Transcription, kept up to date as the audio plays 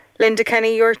Linda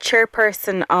Kenny, you're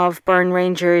chairperson of Burren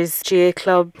Rangers GA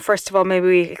Club. First of all, maybe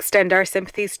we extend our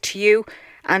sympathies to you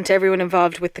and to everyone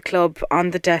involved with the club on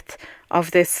the death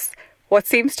of this, what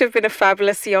seems to have been a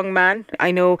fabulous young man. I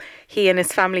know he and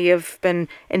his family have been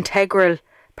integral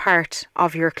part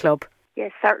of your club.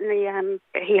 Yes, certainly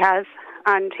he has,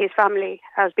 and his family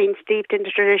has been steeped in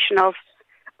the tradition of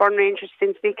Burren Rangers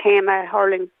since we became a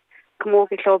hurling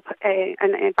camogie club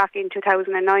and back in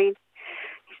 2009.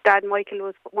 Dad Michael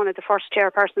was one of the first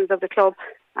chairpersons of the club,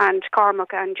 and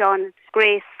Cormac and John,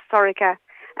 Grace, Sorika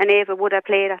and Ava would have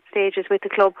played at stages with the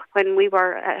club when we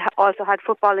were also had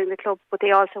football in the club, but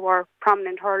they also were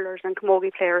prominent hurlers and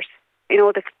camogie players. You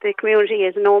know, the community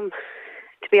is numb,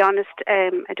 to be honest,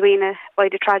 Edwina, by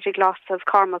the tragic loss of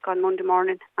Cormac on Monday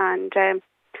morning, and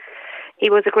he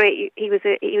was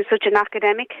such an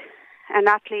academic, an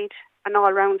athlete, an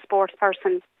all-round sports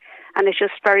person. And it's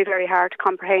just very, very hard to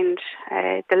comprehend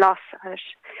the loss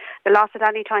at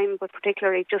any time, but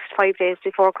particularly just 5 days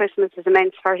before Christmas is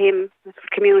immense for him, the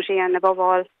community, and above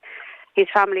all, his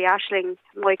family, Aisling,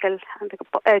 Michael,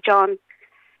 and John,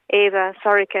 Ava,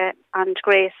 Sorika and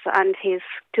Grace, and his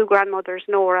two grandmothers,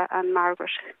 Nora and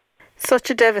Margaret. Such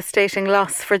a devastating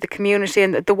loss for the community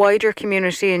and the wider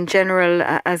community in general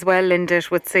as well, Linda,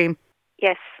 it would seem.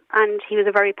 Yes, and he was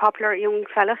a very popular young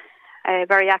fella,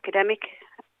 very academic.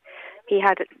 He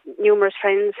had numerous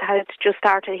friends, had just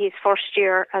started his first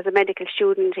year as a medical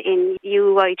student in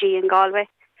UIG in Galway.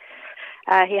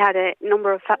 He had a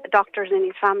number of doctors in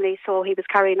his family, so he was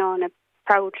carrying on a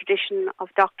proud tradition of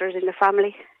doctors in the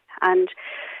family. And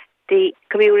the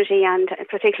community, and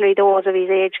particularly those of his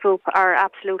age group, are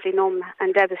absolutely numb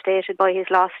and devastated by his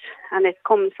loss. And it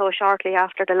comes so shortly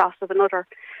after the loss of another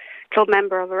club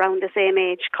member of around the same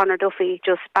age, Conor Duffy,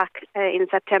 just back in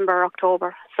September or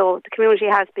October. So the community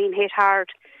has been hit hard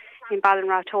in Ballon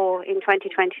in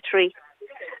 2023,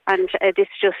 and this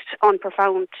just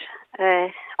unprofound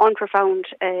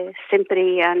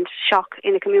sympathy and shock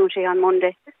in the community on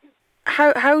Monday.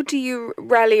 How do you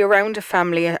rally around a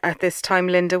family at this time,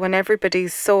 Linda, when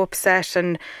everybody's so upset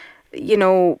and, you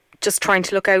know, just trying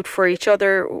to look out for each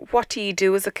other? What do you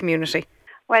do as a community?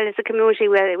 Well, as a community,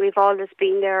 we've always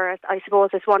been there. I suppose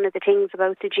it's one of the things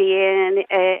about the GA,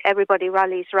 and everybody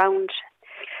rallies round.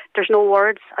 There's no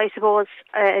words, I suppose,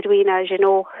 Edwina, as you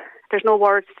know. There's no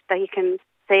words that you can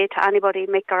say to anybody,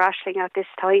 Mick or Aisling, at this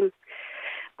time.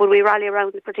 But we rally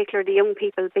around, particularly the young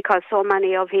people, because so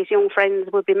many of his young friends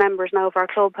would be members now of our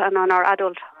club and on our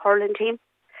adult hurling team.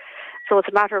 So it's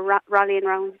a matter of rallying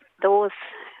around those,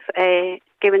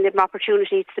 giving them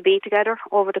opportunities to be together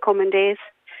over the coming days.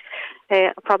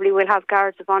 Probably we'll have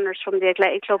guards of honours from the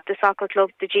athletic club, the soccer club,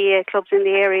 the GA clubs in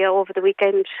the area over the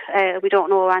weekend. We don't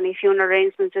know any funeral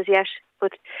arrangements as yet,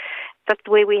 but that's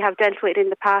the way we have dealt with it in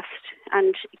the past,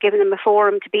 and given them a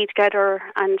forum to be together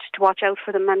and to watch out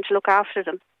for them and to look after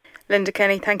them. Linda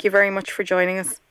Kenny, thank you very much for joining us.